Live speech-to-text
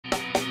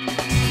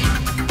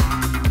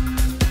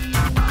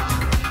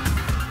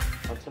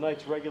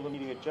tonight's regular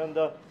meeting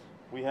agenda.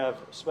 We have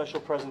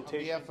special presentation.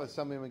 On behalf of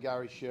Assemblyman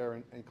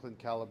Calabrese and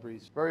Clinton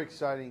Calabrese, very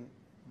exciting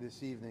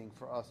this evening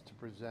for us to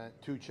present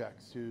 2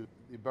 checks to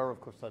the Borough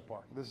of Cliffside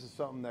Park. This is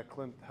something that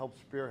Clint helped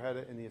spearhead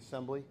it in the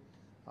Assembly,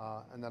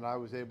 and then I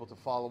was able to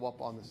follow up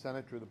on the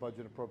Senate through the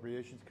Budget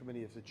Appropriations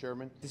Committee as the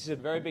chairman. This is a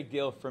very big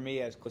deal for me,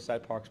 as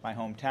Cliffside Park's my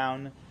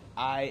hometown.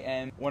 I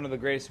am one of the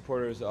greatest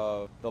supporters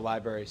of the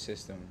library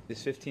system.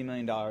 This $15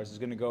 million is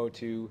going to go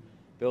to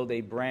build a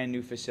brand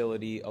new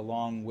facility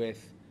along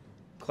with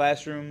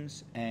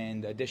classrooms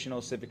and additional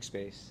civic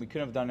space. We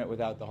couldn't have done it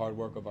without the hard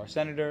work of our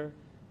senator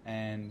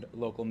and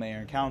local mayor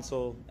and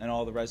council and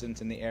all the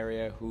residents in the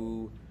area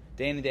who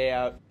day in and day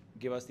out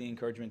give us the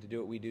encouragement to do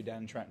what we do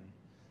down in Trenton.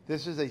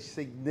 This is a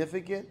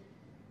significant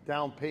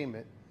down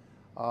payment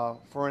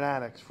for an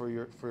annex for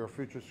your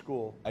future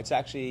school. It's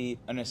actually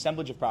an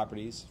assemblage of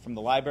properties from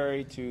the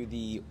library to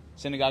the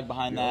synagogue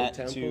behind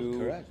that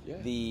to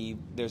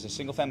there's a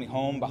single family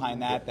home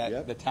behind that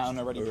the town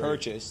already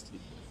purchased.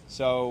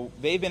 So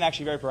they've been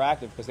actually very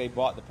proactive because they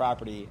bought the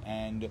property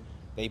and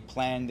they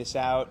planned this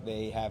out.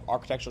 They have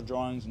architectural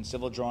drawings and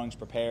civil drawings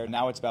prepared.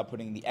 Now it's about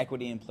putting the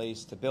equity in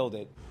place to build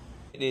it.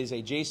 It is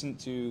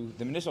adjacent to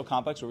the municipal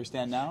complex where we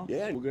stand now.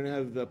 Yeah, we're going to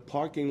have the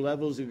parking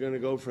levels are going to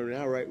go from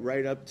now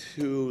right up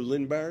to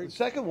Lindbergh. The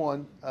second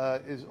one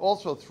is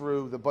also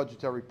through the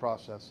budgetary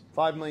process.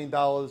 $5 million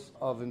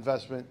of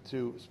investment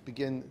to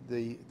begin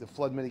the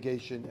flood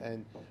mitigation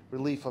and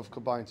relief of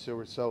combined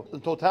sewers. So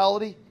in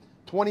totality,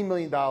 $20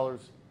 million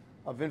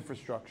of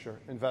infrastructure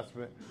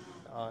investment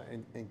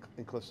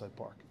in Cliffside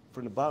Park.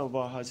 From the bottom of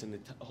our hearts and the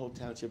whole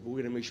township, we're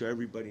going to make sure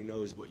everybody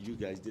knows what you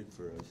guys did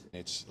for us.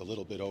 It's a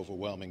little bit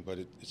overwhelming, but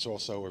it's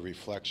also a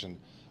reflection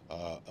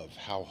of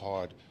how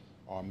hard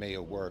our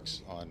mayor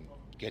works on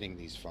getting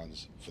these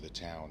funds for the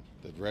town.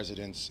 The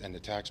residents and the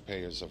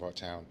taxpayers of our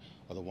town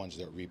are the ones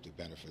that reap the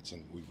benefits,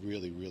 and we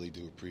really, really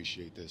do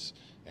appreciate this,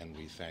 and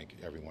we thank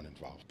everyone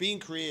involved. Being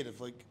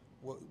creative, like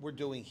what we're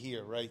doing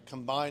here, right?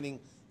 Combining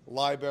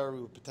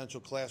library with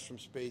potential classroom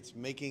space,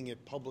 making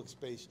it public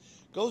space,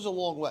 goes a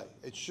long way.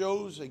 It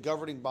shows a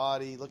governing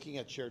body looking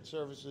at shared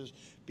services,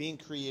 being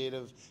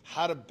creative,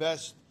 how to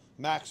best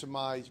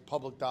maximize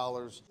public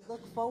dollars.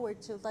 Look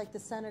forward to, like the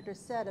senator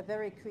said, a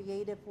very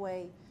creative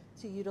way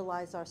to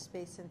utilize our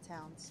space in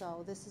town.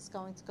 So this is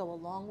going to go a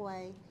long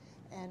way,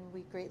 and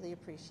we greatly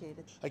appreciate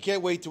it. I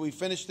can't wait till we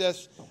finish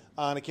this,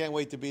 and I can't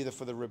wait to be there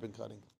for the ribbon cutting.